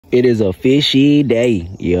It is a fishy day.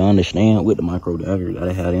 You understand? With the micro dagger,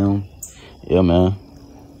 gotta have them. Yeah, man.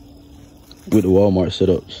 With the Walmart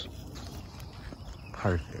setups.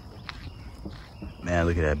 Perfect. Man,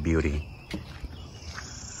 look at that beauty.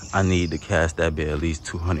 I need to cast that bit at least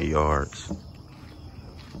 200 yards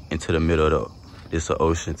into the middle of this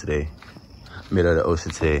ocean today. Middle of the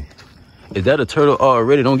ocean today. Is that a turtle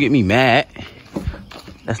already? Don't get me mad.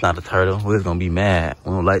 That's not a turtle. We're gonna be mad.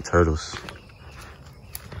 We don't like turtles.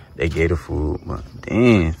 They gator food, but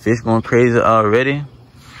damn, fish going crazy already.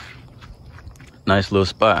 Nice little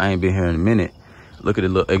spot. I ain't been here in a minute. Look at the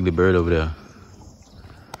little ugly bird over there.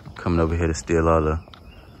 Coming over here to steal all the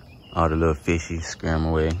little fishies, scare them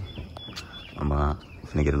away. I'm gonna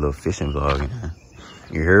get a little fishing vlog in here.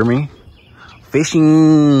 You hear me?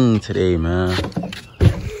 Fishing today, man.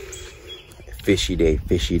 Fishy day,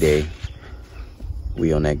 fishy day.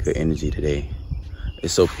 We on that good energy today.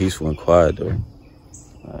 It's so peaceful and quiet though.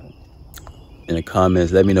 In the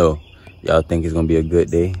comments, let me know. Y'all think it's gonna be a good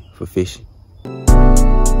day for fishing?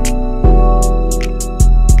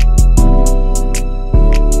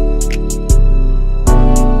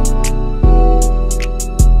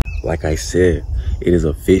 Like I said, it is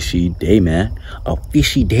a fishy day, man. A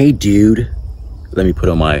fishy day, dude. Let me put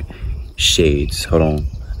on my shades. Hold on.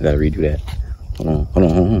 I gotta redo that. Hold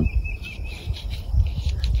on.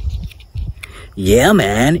 Yeah,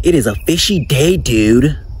 man. It is a fishy day,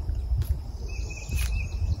 dude.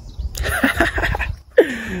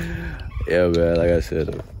 Yeah, man. Like I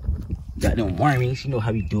said, got them wormies. You know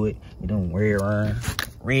how we do it. Them red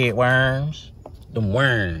worms. Them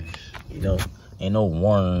worms. You know, ain't no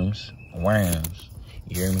worms. Worms.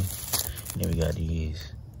 You hear me? Then we got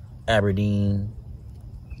these Aberdeen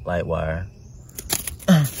light wire.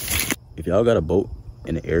 If y'all got a boat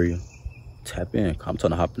in the area, tap in. I'm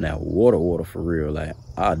trying to hop in that water for real. Like,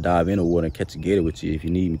 I'll dive in the water and catch a gator with you if you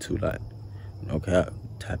need me to. Like, okay,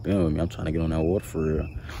 tap in with me. I'm trying to get on that water for real.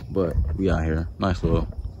 But we out here. Nice little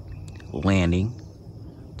landing.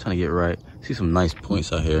 Trying to get right. See some nice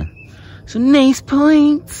points out here. Some nice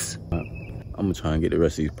points. I'm gonna try and get the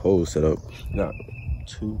rest of these poles set up. Got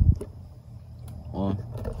 2, 1,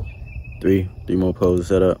 3 more poles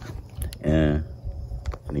set up. And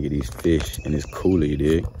I'm gonna get these fish in this cooler, you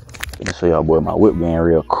dig? Let me show y'all boy my whip game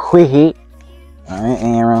real quick.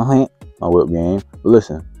 Alright, my whip game. But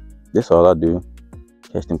listen, this all I do.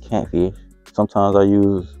 Catch them catfish. Sometimes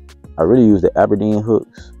I really use the Aberdeen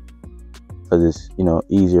hooks because it's, you know,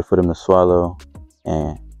 easier for them to swallow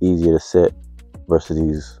and easier to set versus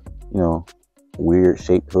these, you know, weird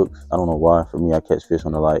shaped hooks. I don't know why. For me, I catch fish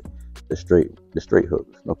on the straight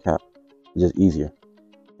hooks, no cap. It's just easier.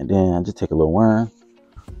 And then I just take a little worm,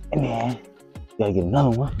 and then gotta get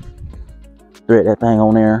another one. Thread that thing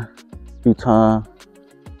on there a few times.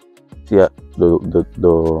 See,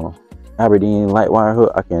 the Aberdeen light wire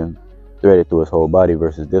hook, I can thread it through its whole body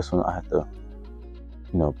versus this one. I have to,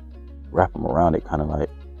 you know, wrap them around it, kind of like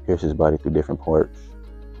pierce his body through different parts.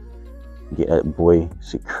 Get that boy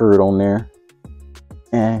secured on there.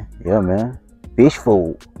 And yeah, man, fish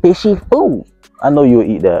food, fishy food. I know you'll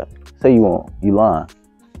eat that. Say you won't. You lying.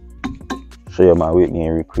 Show you my whip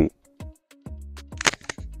game real quick.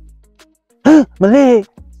 My leg.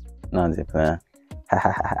 No, I'm just playing.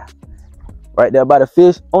 Right there by the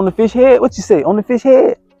fish. On the fish head. What you say? On the fish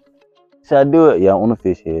head? Should I do it? Yeah, on the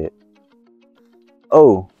fish head.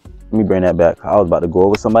 Oh, let me bring that back. I was about to go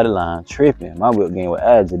over somebody's line. Tripping. My whip game with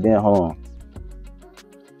ads. And then hold on.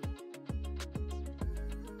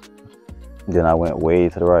 Then I went way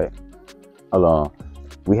to the right. Hold on.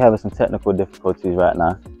 We having some technical difficulties right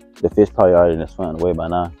now. The fish probably already done swam away by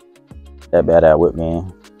now. That bad at whip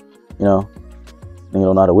game. You know, nigga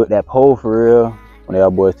don't know how to whip that pole for real. When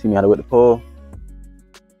y'all boys teach me how to whip the pole.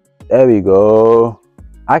 There we go.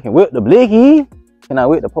 I can whip the blicky. Can I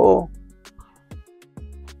whip the pole?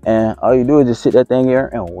 And all you do is just sit that thing here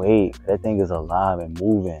and wait. That thing is alive and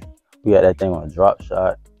moving. We got that thing on a drop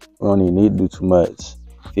shot. We don't even need to do too much.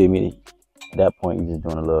 Feel me? At that point, you're just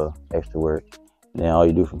doing a little extra work. And then all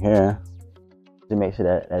you do from here, just make sure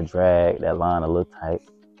that drag, that line a little tight.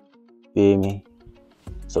 Feel me?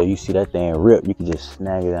 So you see that thing rip, you can just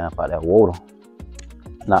snag it down out that water.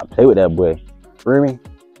 Not play with that boy. Free me?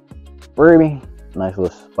 Free me? Nice little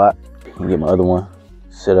spot. Get my other one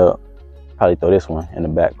set up. Probably throw this one in the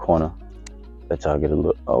back corner. Let y'all get a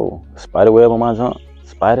look. Oh, spider web on my jump.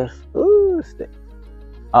 Spiders? Ooh, stick.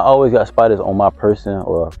 I always got spiders on my person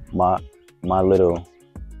or my little,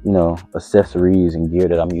 you know, accessories and gear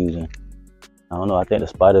that I'm using. I don't know. I think the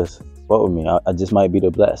spiders fuck with me. I just might be the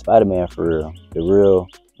black Spider-Man for real. The real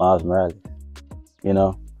Miles Morales. You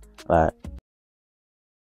know, like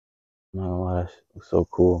I'm not gonna lie, that shit looks so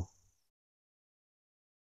cool.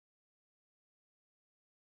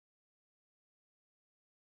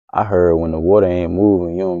 I heard when the water ain't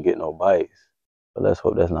moving, you don't get no bites. But let's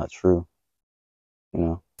hope that's not true. You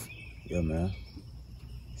know? Yo, man.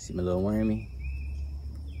 See my little wormy?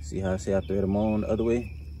 See how I say I thread them on the other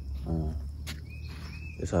way?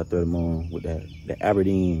 That's how I thread them on with that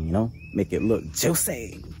Aberdeen, you know? Make it look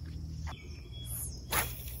juicy.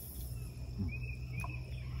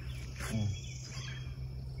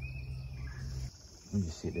 Let me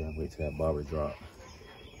just sit there and wait till that barber drop.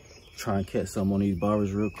 Try and catch some on these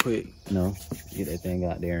barbers real quick, you know? Get that thing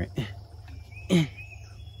out there and,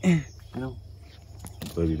 you know?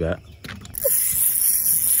 We'll be back.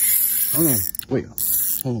 Hold on, wait.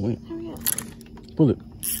 Hold on, wait. Hurry up. Pull it.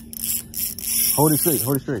 Hold it straight,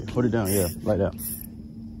 hold it straight. Hold it down, yeah, like that.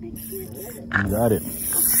 You got it.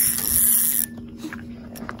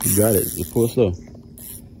 You got it. Just pull it slow.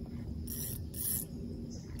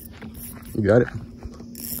 You got it.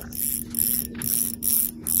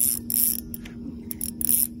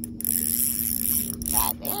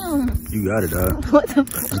 Goddamn. You got it, dog. What the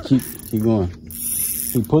fuck? Just keep going.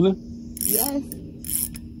 Keep pulling? Yes.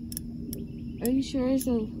 Are you sure it's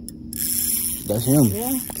a... That's him.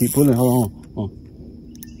 Yeah. Keep pulling. Hold on.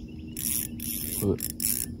 Pull it.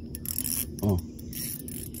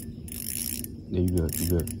 Yeah, you good. You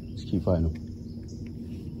good. Just keep fighting him.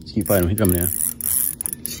 Just keep fighting him. He coming in.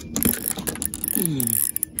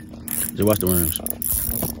 Just watch the worms. I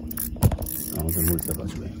don't think move stuff out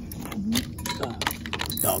your way.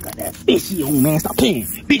 Dog got that fishy on, man. Stop playing.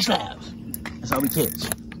 Beach slabs. That's all we catch.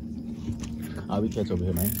 All we catch over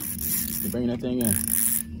here, man. You bring that thing in.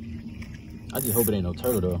 I just hope it ain't no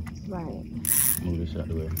turtle, though. Right. Move this shit out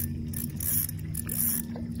the way.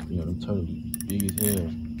 You know, them turtles big as hell.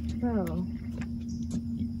 Bro.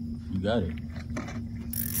 You got it.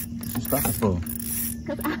 You stopping for?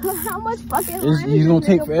 Cause how much fucking He's gonna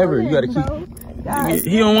take forever. You gotta keep.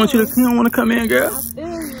 He don't want you to. He don't want to come in, girl. I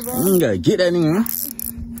feel you, bro. You gotta get that in.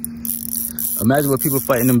 Imagine what people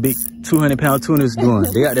fighting them big 200-pound tunas doing.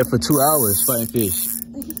 They out there for 2 hours fighting fish.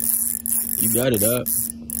 You got it, dog.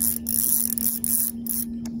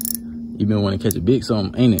 You been wanting to catch a big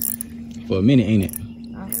something, ain't it? For a minute, ain't it? I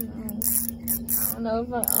don't know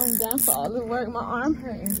if I'm down for all the work. My arm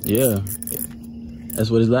hurting. Yeah,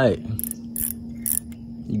 that's what it's like.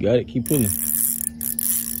 You got it. Keep pulling.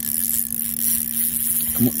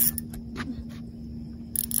 Come on.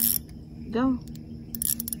 Go.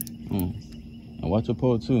 And watch your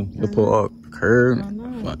pole too. Your pole all curved.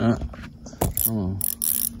 Whatnot.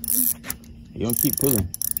 You don't keep pulling.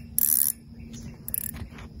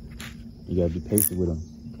 You gotta be patient with them.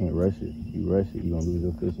 You can't rush it. If you rush it, you're gonna lose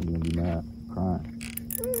your fish and you're gonna be mad, crying.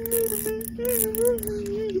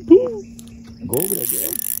 Go over there,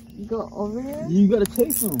 girl. You go over there? You gotta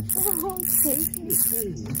chase them. Oh, chase me. It's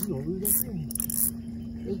crazy. You gonna lose that thing.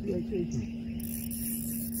 Let's go chase them.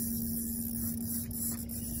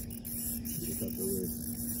 Get out the way.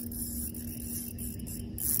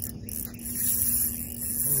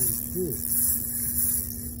 Oh, shit.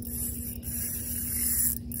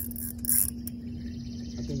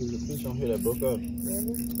 I think there's a fish on here that broke up.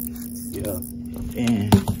 Really? Yeah.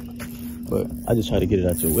 And, but I just try to get it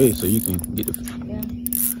out your way so you can get the. Yeah.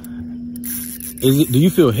 Do you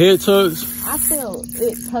feel head tugs? I feel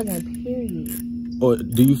it tugging, period. Or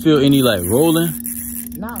do you feel any like rolling?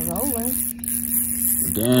 Not rolling.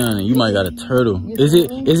 Damn, you might got a turtle. Is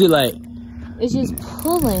it like? It's just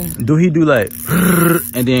pulling. Do he do like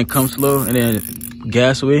and then come slow and then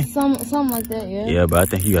gas away? Something like that, yeah. Yeah, but I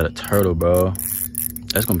think he got a turtle, bro.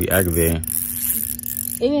 That's gonna be aggravating.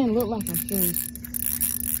 It didn't look like a fish.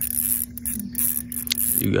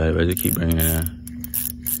 You got it, ready to keep bringing it in.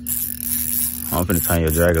 I'm finna tighten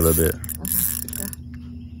your drag a little bit.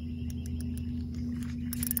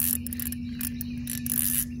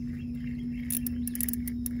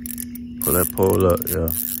 Pull that pole up, yeah.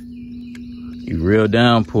 You reel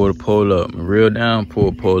down, pull the pole up. Reel down,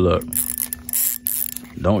 pull the pole up.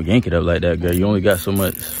 Don't yank it up like that, girl. You only got so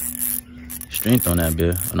much strength on that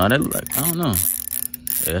bit. No, that look like, I don't know.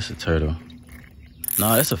 Yeah, that's a turtle.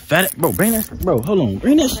 No, that's a fat, bro, bring that, bro, hold on.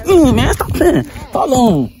 Bring that, man, stop playing. Hold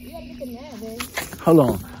on. Hold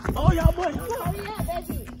on. Oh, y'all boy. Hurry up,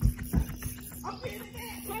 baby.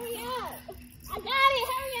 Hurry up. I got it.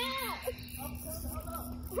 Hurry up.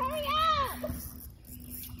 Hurry up.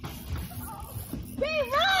 Big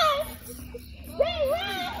run. Big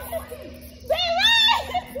run. Big run.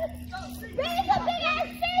 Big is a big ass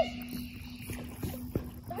fish.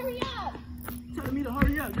 Hurry up. Telling me to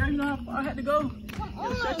hurry up, girl. You know how far I had to go? Come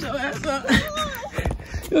on. Shut your ass up.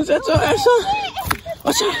 You shut your ass up.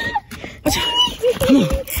 Watch out. Come on.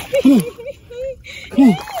 Come on. Come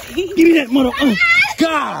on. Give me that mother.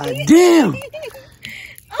 God damn.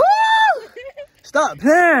 Stop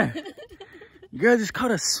playing. Girl just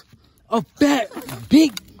caught us a fat,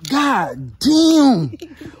 big, god damn.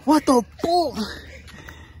 What the fuck?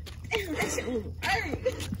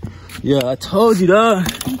 Yeah, I told you, dog.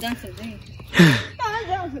 I'm done for the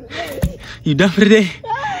day. You done for the day?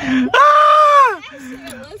 Ah!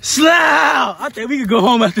 Slow! I think we can go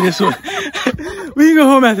home after this one. We can go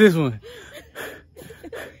home after this one.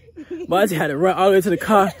 But I just had to run all the way to the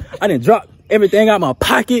car. I didn't drop everything out my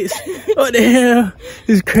pockets. What the hell?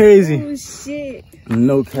 It's crazy. Oh shit.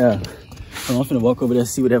 No cap. So I'm finna walk over there and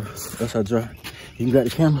see whatever else I drop. You can grab the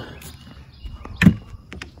camera.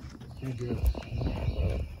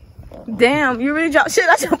 Damn, you really dropped shit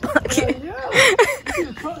out your pocket.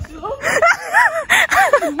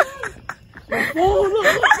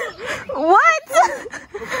 What?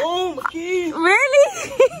 Oh, my keys.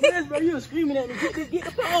 Really? Yes, bro, you were screaming at me. Get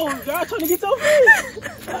the phone, girl. I'm trying to get your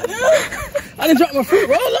face. I didn't drop my fruit.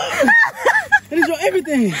 Roll up. I didn't drop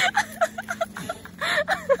everything.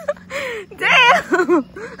 Damn.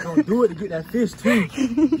 Don't do it to get that fish, too.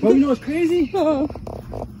 Bro, you know what's crazy?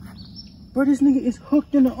 Bro, this nigga is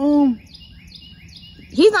hooked in the arm.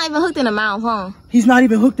 He's not even hooked in the mouth, huh? He's not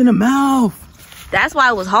even hooked in the mouth. That's why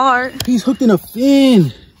it was hard. He's hooked in a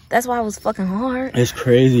fin. That's why it was fucking hard. It's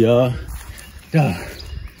crazy, y'all. Duh.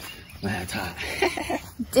 Man, tired.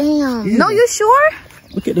 Damn. Yeah. No, you sure?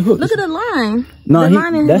 Look at the hook. Look at the line. No, the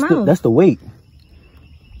line in his mouth. That's the weight.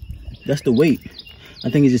 That's the weight. I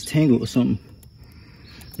think it's just tangled or something.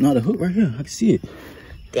 No, the hook right here. I can see it.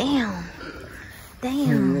 Damn.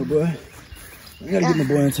 Damn. Oh, boy. I gotta get my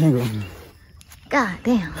boy entangled. God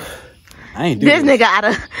damn. I ain't doing This nigga out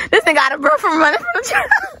of breath from running from the truck.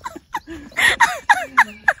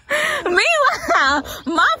 Meanwhile,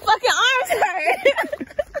 my fucking arms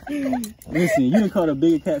hurt. Listen, you done caught a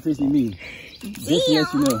bigger catfish than me. Just to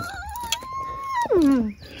let you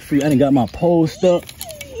know. Free, I done got my pole stuck.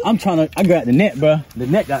 I grabbed the net, bro. The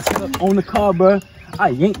net got stuck on the car, bro. I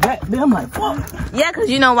yanked that, man. I'm like, fuck. Yeah, cause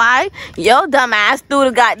you know why? Your dumb ass threw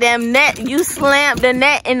the goddamn net. You slammed the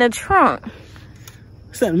net in the trunk.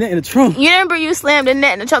 Slammed the net in the trunk. You remember you slammed the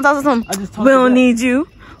net in the trunk? I just we don't need you.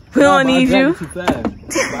 We don't need you. Too fast.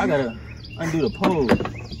 But I gotta undo the pole.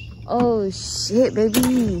 Oh shit,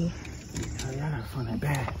 baby. I gotta find that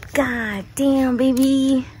bag. God damn,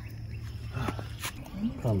 baby.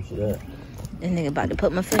 Promise you that. This nigga about to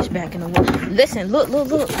put my fish back in the water. Listen, look.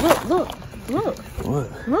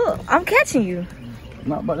 What? I'm catching you. I'm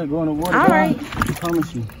not about to go in the water. All right. I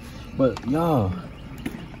promise you. But y'all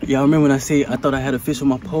remember when I said I thought I had a fish on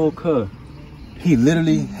my pole? Cuz he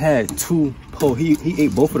literally had two poles. He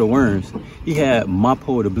ate both of the worms. He had my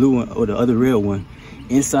pole, the blue one, or the other red one,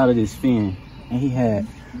 inside of this fin, and he had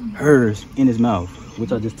hers in his mouth,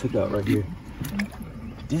 which I just took out right here.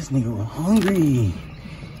 This nigga was hungry.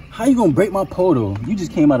 How you gonna break my pole though? You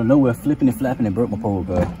just came out of nowhere flipping and flapping and broke my pole,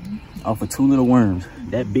 bro. Off of two little worms.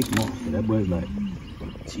 That big monster. That boy's like,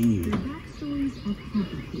 gee.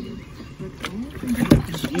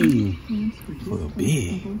 Gee. For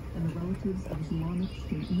big.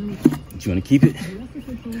 You wanna keep it?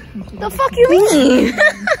 The fuck you mean?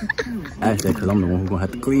 I asked that because I'm the one who's gonna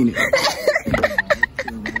have to clean it.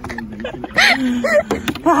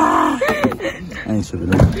 I ain't sure of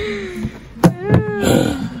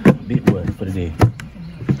big boy for the day.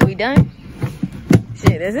 We done?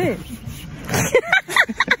 Shit, that's it.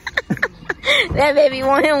 That baby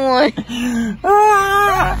want him one.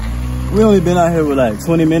 We only been out here with like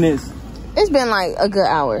 20 minutes. It's been like a good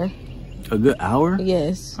hour. A good hour?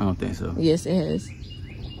 Yes. I don't think so. Yes, it has.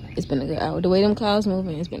 It's been a good hour. The way them clouds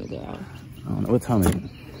moving, it's been a good hour. I don't know. What time is it?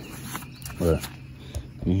 What?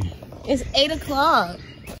 It's 8 o'clock.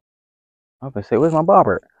 I was gonna say, where's my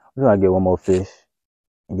bobber? We're gonna get one more fish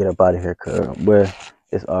and get up out of here, cuz where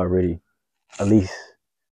it's already at least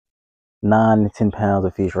 9 to 10 pounds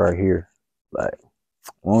of fish right here. Like,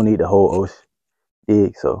 we don't need the whole ocean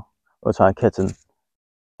big, so we'll try and catch them.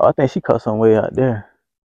 Oh, I think she caught some way out there.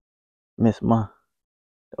 Miss Ma,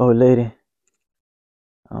 the old lady.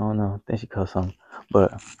 I don't know. I think she caught something.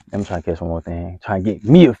 But let me try and catch one more thing. Try and get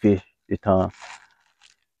me a fish this time.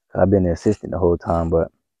 I've been the assistant the whole time,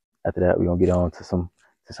 but after that, we're gonna get on to some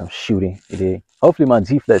shooting today. Hopefully my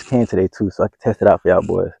G-Flex came today too, so I can test it out for y'all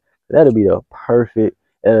boys. That'll be the perfect,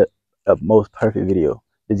 most perfect video.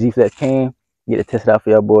 The G-Flex came, get to test it out for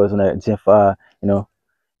y'all boys on that Gen 5. You know,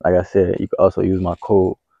 like I said, you can also use my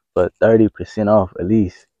code for 30% off, at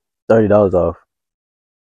least $30 off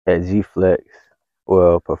at G-Flex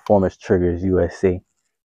or Performance Triggers USA.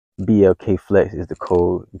 BLK Flex is the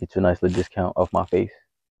code. Get you a nice little discount off my face.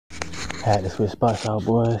 Had to switch spots out,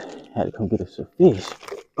 boys. Had to come get us some fish.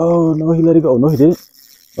 Oh no, he let it go. No, he didn't.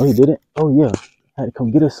 No, he didn't. Oh yeah, had to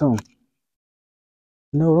come get us some.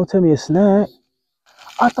 No, don't tell me it's snag.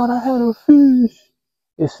 I thought I had a fish.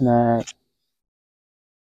 It's snag.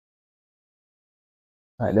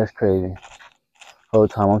 Alright, that's crazy. Whole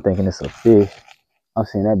time I'm thinking it's a fish. I'm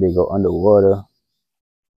seeing that big go underwater.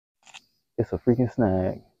 It's a freaking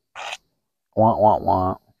snag. Womp, womp,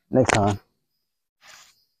 womp. Next time.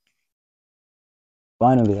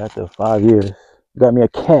 Finally, after 5 years, got me a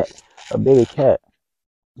cat. A baby cat.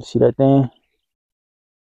 You see that thing?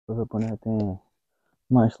 What's up on that thing?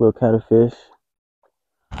 Nice little catfish.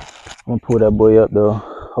 I'm gonna pull that boy up though.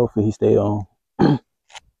 Hopefully he stay on.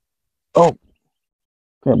 Oh! Come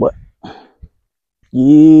here, boy.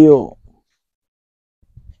 Yeah.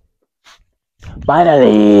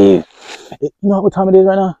 Finally! You know what time it is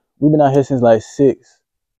right now? We've been out here since like 6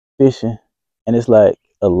 fishing, and it's like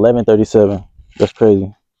 11:37. That's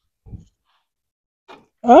crazy.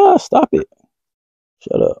 Ah, stop it.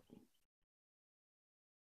 Shut up.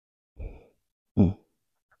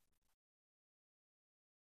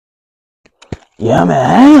 Yeah,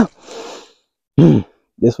 man.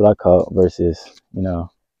 This is what I call versus, you know.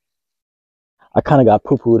 I kind of got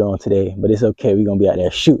poo-pooed on today, but it's okay. We're gonna be out there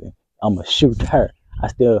shooting. I'm gonna shoot her. I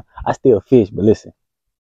still fish, but listen,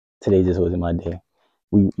 today just wasn't my day.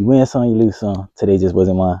 You win some, you lose some. Today just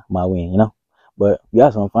wasn't my win, you know. But we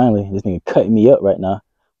got some finally. This nigga cutting me up right now.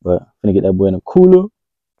 But I'm finna get that boy in the cooler.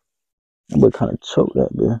 That boy kind of choked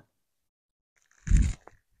that bit.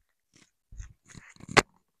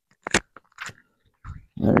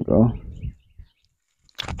 There we go.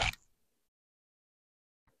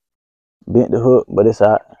 Bent the hook, but it's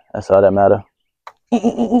out. That's all that matter.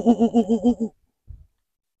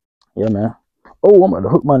 Yeah, man. Oh, I'm about to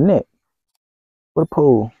hook my neck. What a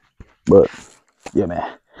pole. But, yeah,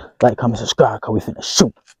 man. Like, comment, subscribe, cause we finna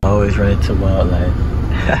shoot. I always run into my, like,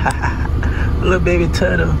 little baby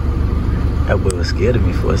turtle. That boy was scared of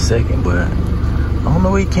me for a second, but I don't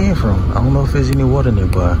know where he came from. I don't know if there's any water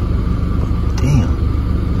nearby. Damn.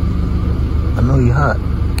 I know you're hot.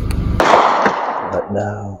 Right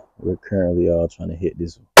now, we're currently all trying to hit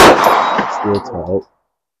this one. Still tight.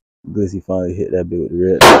 Glizzy finally hit that bit with the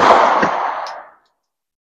red.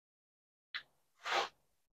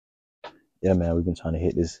 Yeah, man, we've been trying to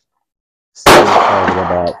hit this target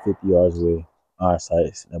about 50 yards away. Our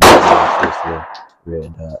sights. That boy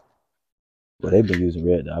red dot. Well, they've been using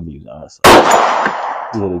red dot. I've been using our sights.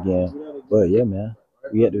 Hit it again. But yeah, man,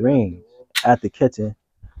 we at the range after catching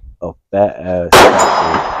a fat ass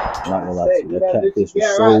catfish. Not gonna lie to you, that catfish was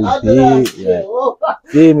so big. Like,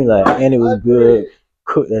 feel me, like, and it was good.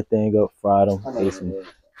 Cooked that thing up, fried them, ate some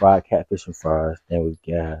fried catfish and fries. Then was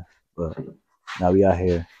gas. But now we out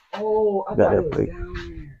here. Got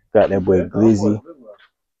that boy Glizzy,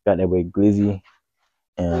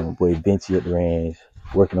 and boy Vinci at the range,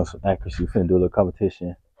 working on some accuracy. Finna do a little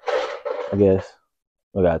competition. I guess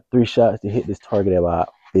we got 3 shots to hit this target at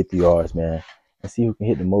about 50 yards, man. And see who can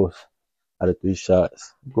hit the most out of 3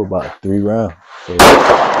 shots. Go about 3 rounds. So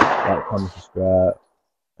like, comment, subscribe,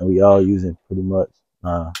 and we all using pretty much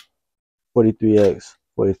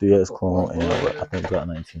 43x clone, and I think Glock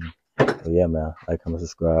 19. So yeah, man, like, comment,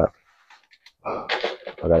 subscribe. I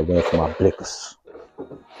gotta go for my blickers.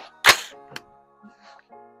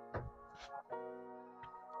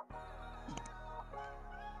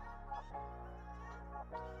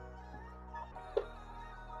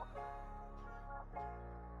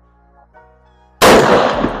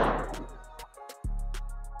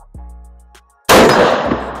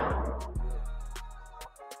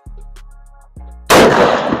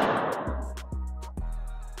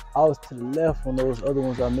 I was to the left on those other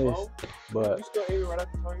ones I missed, but you still aiming right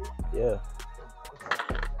at the target? Yeah.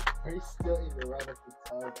 Are you still aiming right at the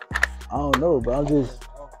target? I don't know, but I'm just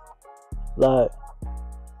like,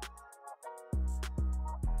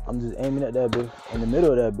 I'm just aiming at that bit in the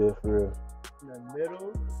middle of that bit for real. In the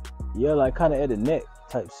middle? Yeah, like kind of at the neck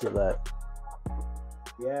type shit, like.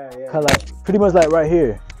 Yeah. Kind of like pretty much like right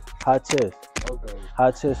here, high chest. Okay.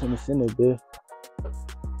 High chest in the center, bit.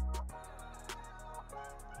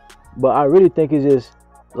 But I really think it's just,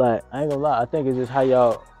 like, I ain't gonna lie, I think it's just how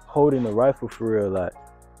y'all holding the rifle for real. Like,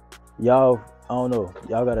 y'all, I don't know,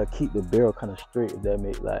 y'all gotta keep the barrel kind of straight, if that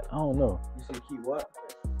makes, like, I don't know. You say keep what?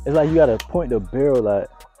 It's like you gotta point the barrel, like,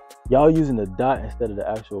 y'all using the dot instead of the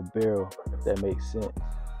actual barrel, if that makes sense.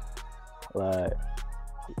 Like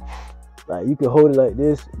you can hold it like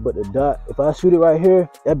this, but the dot, if I shoot it right here,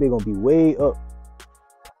 that bit gonna be way up.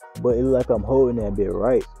 But it look like I'm holding that bit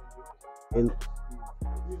right.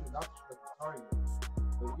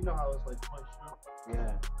 You know how it's like point shoot?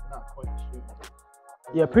 Yeah. Not point shoot.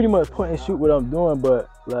 Yeah, pretty much point and shoot what I'm doing, but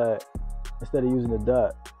like instead of using the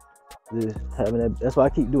dot, just having that. That's why I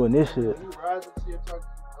keep doing this shit. You rise up to your target.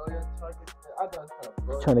 Oh, your target. I know it's kind of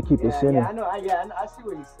broad. Trying to keep it centered. Yeah, I know. I see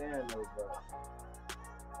what he's saying though, but.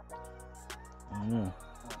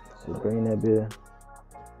 So bring that beer.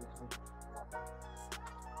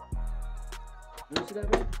 You see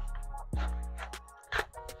that, man?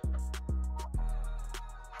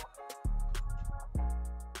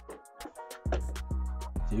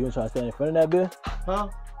 So you gonna try to stand in front of that beer? Huh?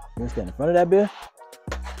 You gonna stand in front of that beer?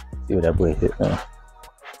 See what that boy hit, man.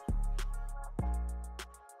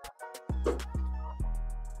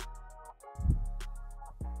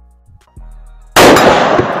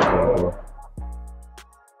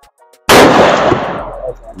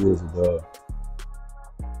 Years ago.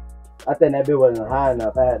 I think that bit wasn't high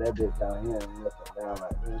enough. I had that bit down here and looking down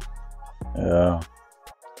like this. Yeah.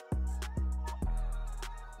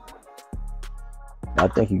 I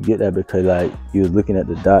think you get that because like you was looking at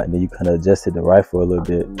the dot and then you kind of adjusted the rifle a little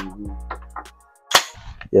bit.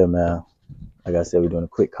 Yeah, man. Like I said, we're doing a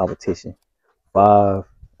quick competition. 5,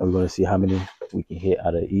 and we're gonna see how many we can hit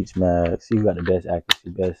out of each mag. See who got the best accuracy,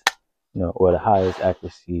 best, you know, or the highest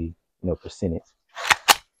accuracy, you know, percentage.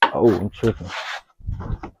 Oh, I'm tripping.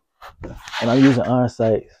 And I'm using iron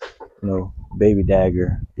sights, you know, baby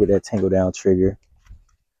dagger with that tangle down trigger.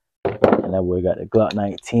 And that boy got the Glock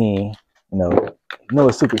 19, you know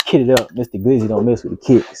it's super kitted up. Mr. Glizzy don't mess with the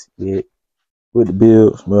kicks, yeah, with the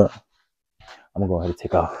builds, but I'm gonna go ahead and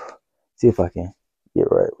take off. See if I can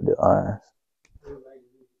get right with the irons.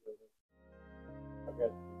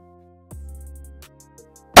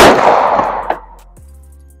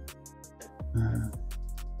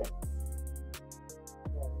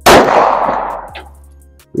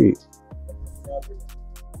 Sweet.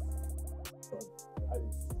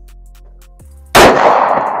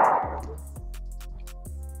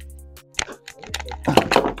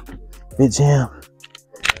 Good jam.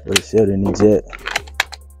 With a shell in the jet.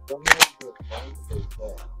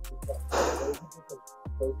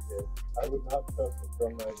 I would not trust a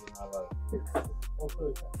drum mag in my life.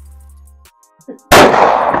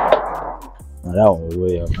 Oh, that one was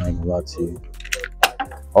way up. I ain't gonna lie to you.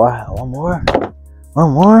 Oh, I have one more.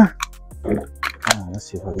 One more. Oh, let's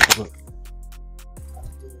see if I can do it.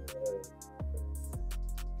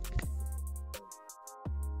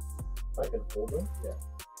 I can hold them? Yeah.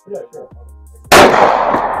 Yeah, sure.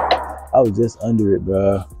 I was just under it,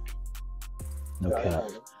 bro. No cap.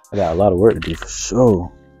 I got a lot of work to do for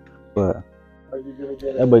sure. But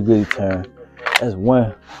that boy Glizzy turn. That's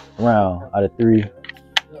 1 round out of 3.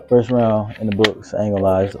 First round in the books. I ain't gonna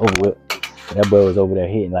lie, it's over with. That boy was over there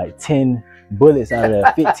hitting like 10 bullets out of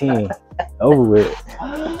that 15. Over with.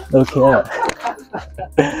 No cap.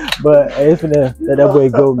 But hey, it's finna let that boy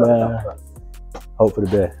go, man. Hope for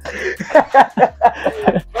the best.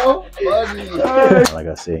 So funny. Like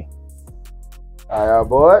I say. Alright,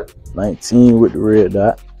 boy. 19 with the red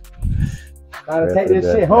dot. Gotta take this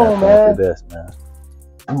shit home, man. The best, man.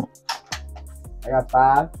 I got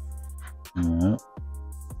 5. Mm-hmm.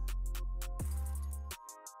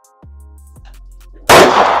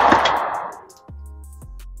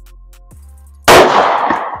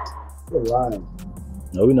 You're lying.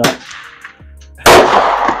 No, we're not.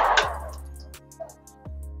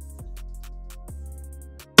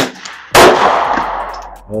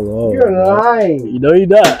 Hello. You're lying. You know you're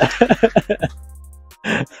not.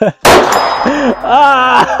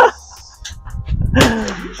 Ah!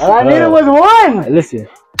 All I needed was 1. Listen,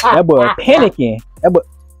 that boy was panicking. That boy,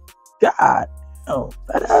 God, oh,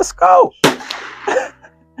 that scope.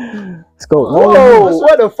 Scope. Whoa,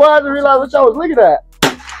 what the fuck? I didn't realize what y'all was looking at.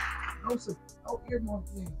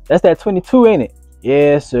 That's that 22, ain't it?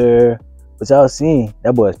 Yes, sir. But y'all seen,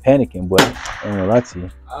 that boy is panicking, boy. I ain't gonna lie to you.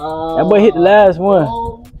 That boy hit the last one,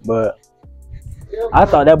 but I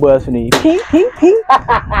thought that boy was finna ping, ping, ping.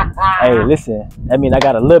 Hey, listen, I mean, I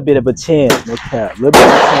got a little bit of a chance, no cap, a little bit of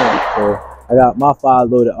a chance. So I got my 5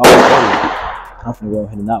 loaded already. I'm finna go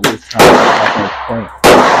ahead and not waste time. I'm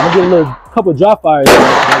gonna get a little couple drop fires. I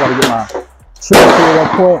gotta get my trigger to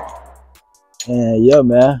 1 point. And yeah,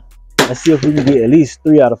 man, let's see if we can get at least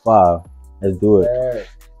 3 out of 5. Let's do it.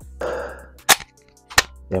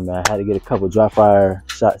 Yeah, man, I had to get a couple dry fire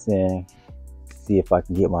shots in, see if I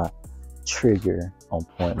can get my trigger on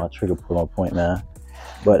point, my trigger pull on point, man.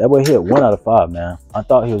 But that boy hit 1 out of 5, man. I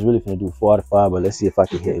thought he was really gonna do 4 out of 5, but let's see if I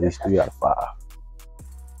can hit at least 3 out of 5.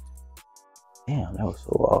 Damn, that was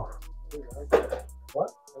so off.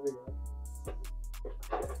 What?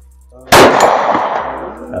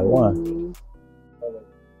 That one.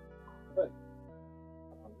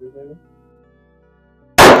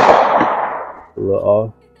 A little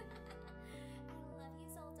off.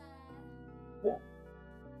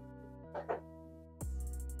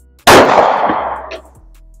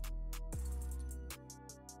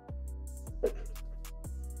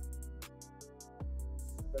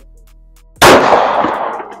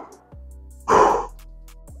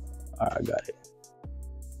 Alright, I got it.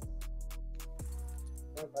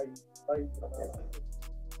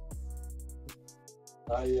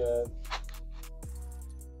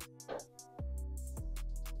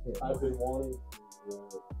 I've been wanting to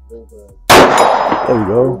build a. There we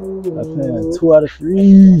go. I'm playing 2 out of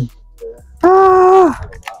 3. Ah!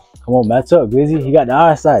 Come on, match up, Glizzy. He got the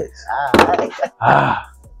eyesights.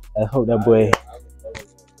 Ah! Let's hope that boy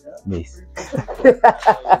miss.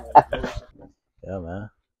 Yeah, man.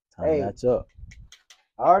 Time to match up.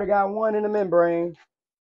 I already got 1 in the membrane.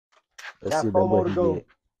 Let's Got see 4 what more boy to can go. get.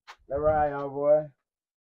 Let's ride, y'all, boy.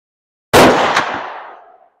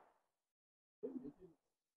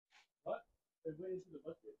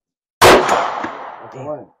 That's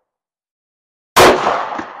 1.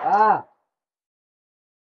 Ah!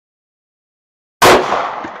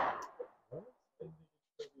 Come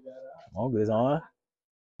on, Glizz on.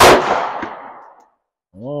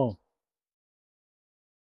 Come on.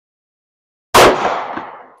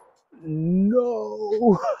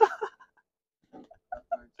 No!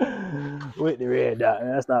 With the red dot,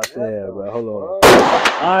 man. That's not fair, bro. Hold on.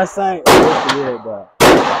 Eyesight with the red dot.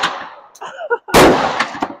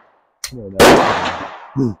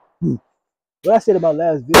 What I said about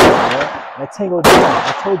last video, man. That tango down.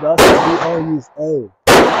 I told y'all we only use A.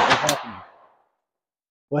 What's happening?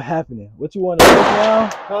 What happening? What you won the first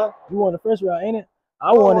round? Huh? You won the first round, ain't it?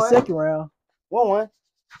 I won the second round. 1-1.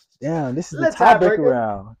 Damn, this is the Let's tiebreaker tiebreaker.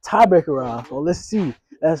 round. Tiebreaker round. So let's see.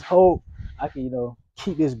 Let's hope I can,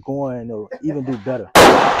 keep this going or even do better.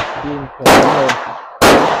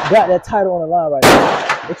 Got that title on the line right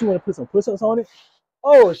now. What you want to put some push-ups on it?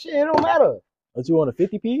 Oh, shit, it don't matter. What you want, a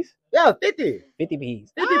 50 piece? Yeah, 50. 50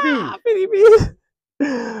 piece. 50 piece. 50 piece.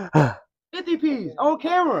 50 piece. On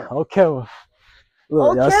camera. On camera. Look,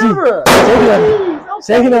 On y'all camera.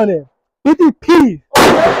 see? Shaking on it. 50 piece.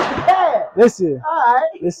 Okay. Listen. All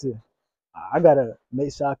right. Listen. I gotta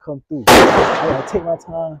make sure I come through. I gotta take my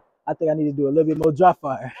time. I think I need to do a little bit more drop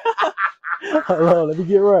fire. Hold on, let me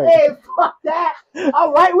get right. Hey, fuck that.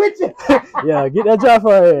 I'm right with you. Yeah, get that drop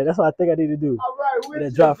fire in. That's what I think I need to do. I'm right with Get you.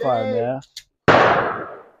 that drop fire, man.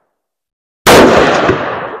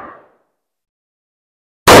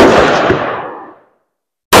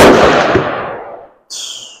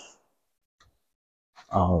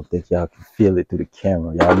 I don't think y'all can feel it through the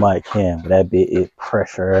camera. Y'all might can, but that bit is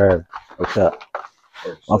pressure. What's up?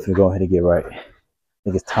 I'm finna go ahead and get right. I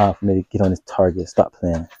think it's time for me to get on this target. Stop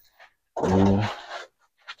playing. In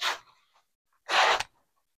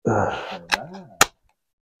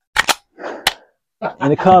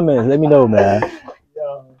the comments, let me know, man.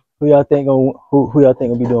 Who y'all think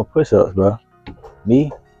gonna be doing push-ups, bro?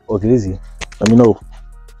 Me or Glizzy? Let me know.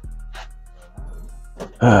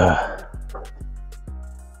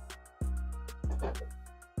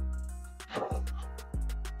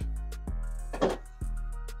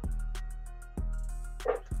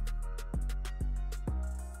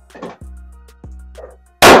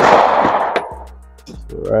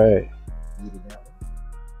 Right.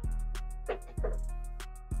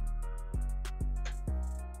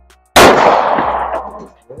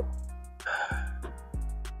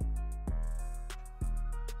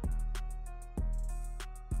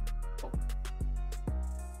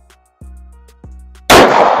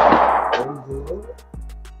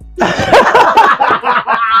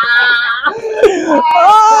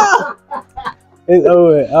 It's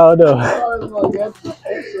over. I don't know.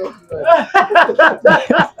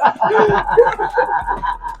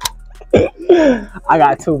 I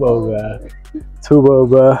got 2 more, bro. 2 more,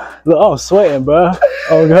 bro. Look, I'm sweating, bro.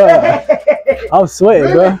 Oh God, I'm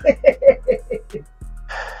sweating, bro.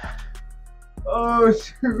 Oh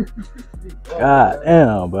shoot. God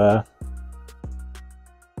damn, bro.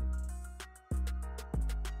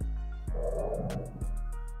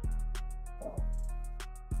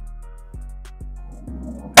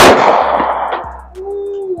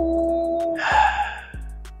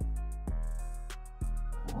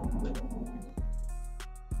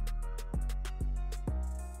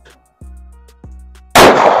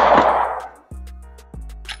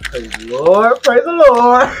 Praise the Lord, praise the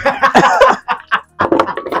Lord.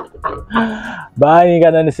 But I ain't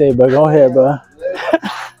got nothing to say, bro. Go ahead, bro.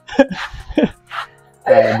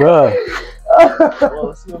 Alright, bro. Well,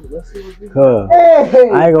 let's see what we Cuz, Hey,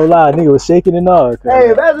 I ain't gonna lie, nigga was shaking and all. Cuz. hey,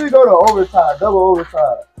 imagine we go to overtime, double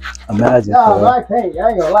overtime. Imagine. Nah, Cuz. I can't. I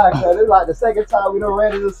ain't gonna lie, cuz it's like the second time we done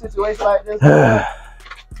ran into a situation like this.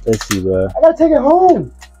 Let's see, bro. I gotta take it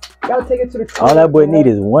home. Gotta take it to the crib. All that boy need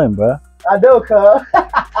is one, bro. I know, cuz.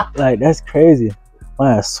 Like, that's crazy.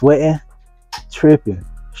 Man, sweating, tripping,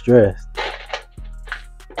 stressed.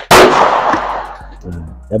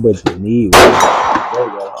 That boy just need one. There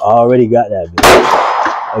you go. Already got that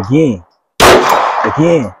bitch. Again.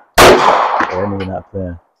 Oh, that nigga not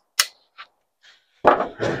playing.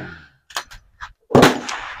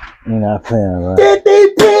 He not playing, bro.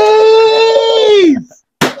 50 P's!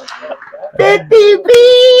 50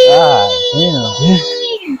 P's! God damn, bitch.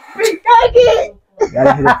 Big nugget!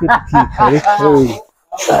 Gotta hit a 50P, cuz it's crazy.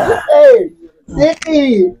 Hey,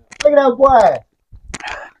 50! Look at that boy.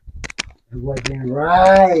 That boy getting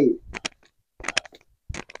right.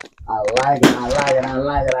 I like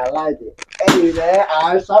it. Hey, man,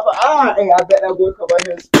 I shop it. Hey, I bet that boy come out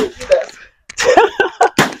here and spit that.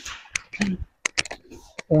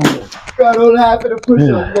 God, don't happen to push up.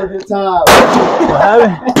 You gonna get tired. What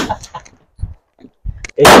happened?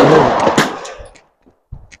 It's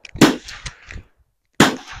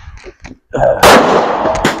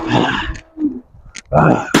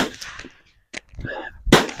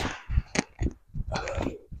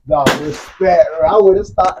No, respect, bro. I would have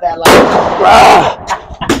stopped that like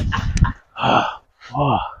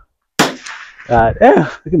oh. God damn,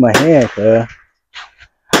 look at my hand, cuz.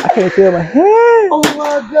 I can't feel my hand. oh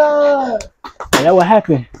my God. And that's what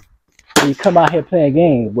happened when you come out here playing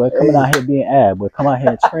games, boy. Coming out here being ad, boy. Come out here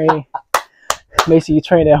and train. Make sure you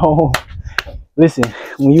train at home. Listen,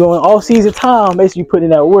 when you on off season time, make sure you put in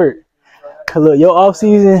that work. Cause look, your off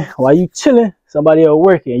season, while you chilling, somebody else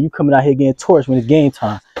working, and you coming out here getting torched when it's game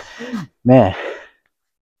time. Man,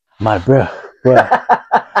 my bro.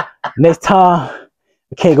 Next time,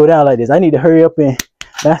 it can't go down like this. I need to hurry up and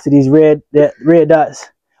master these red dots.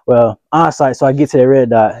 Well, on site, so I get to that red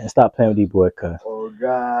dot and stop playing with these boys. Cause Oh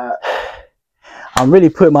God. I'm really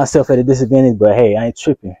putting myself at a disadvantage, but hey, I ain't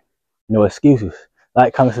tripping. No excuses.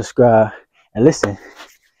 Like, comment, subscribe, and listen.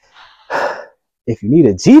 If you need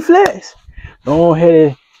a G Flex, go ahead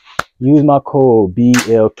and use my code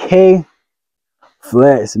BLK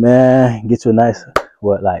Flex, man. Get you a nice,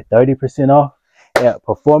 what, like 30% off at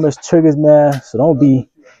Performance Triggers, man. So don't be,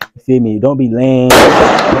 you feel me? Don't be lame. Go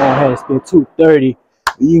ahead and spend $230.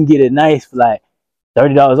 You can get it nice for like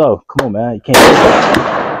 $30 off. Come on, man. You can't.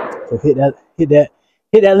 So hit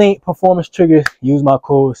that link, Performance Triggers. Use my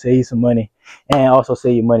code, save you some money, and also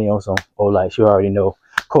save your money on some lights. You already know.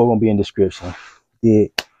 Code gonna be in the description.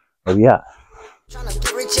 Dig. Where we at? Tryna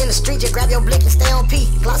get rich in the street, just grab your blick and stay on P.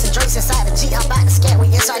 Lots of drinks inside the G, I'm about to scat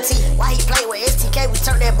with SRT. Why he play with STK, we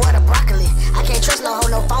turn that boy to broccoli. I can't trust no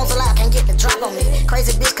hoe, no phones allowed, can't get the drop on me.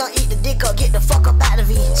 Crazy bitch, come eat the dick up, get the fuck up out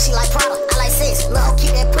of it. She like Prada, I like sex, love,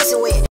 keep that pussy wet.